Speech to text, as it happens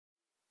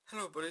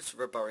Hello everybody, it's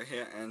Red Barry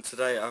here, and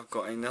today I've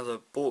got another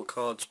bought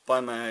cards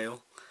by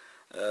mail,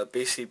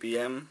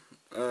 BCBM,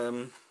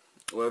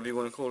 whatever you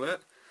want to call it,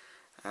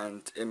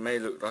 and it may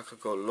look like I've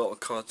got a lot of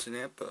cards in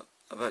here, but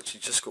I've actually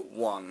just got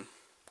one,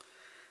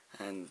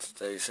 and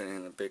they sent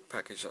in a big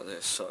package like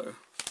this, so,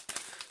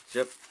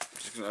 yep,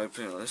 just going to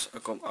open it like this.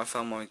 I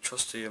found my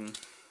trusty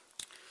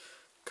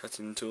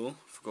cutting tool,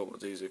 forgot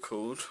what these are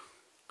called,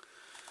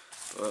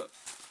 but,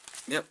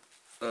 yep,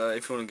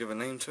 if you want to give a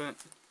name to it,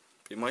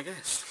 be my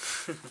guest.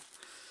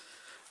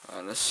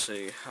 Alright, let's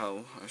see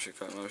how I should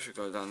go. I should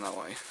go down that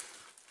way.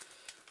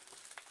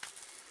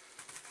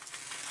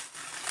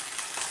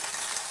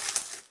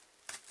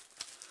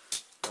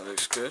 That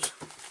looks good.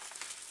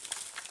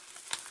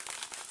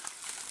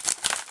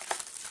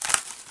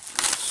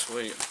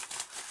 Sweet.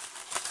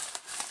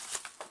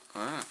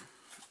 Alright.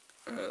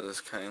 This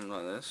came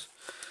like this.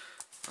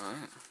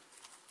 Alright.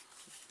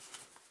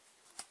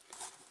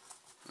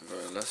 I've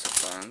got a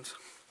lesser band.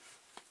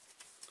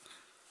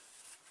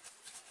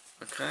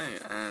 Okay,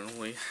 and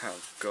we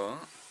have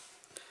got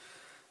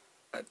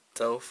a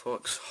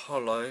Delphox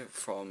Holo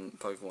from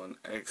Pokemon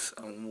X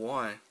and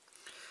Y.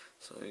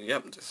 So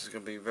yep, this is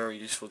going to be very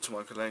useful to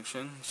my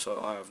collection.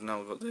 So I have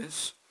now got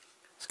this.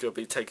 It's going to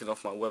be taken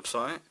off my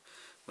website.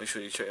 Make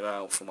sure you check it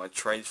out for my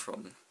trades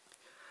from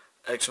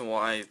X and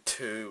Y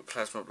to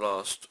Plasma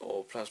Blast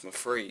or Plasma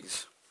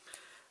Freeze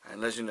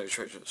and Legendary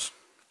Treasures.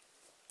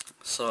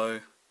 So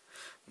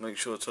make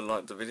sure to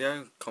like the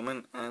video,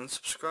 comment and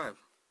subscribe.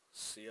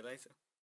 See you later.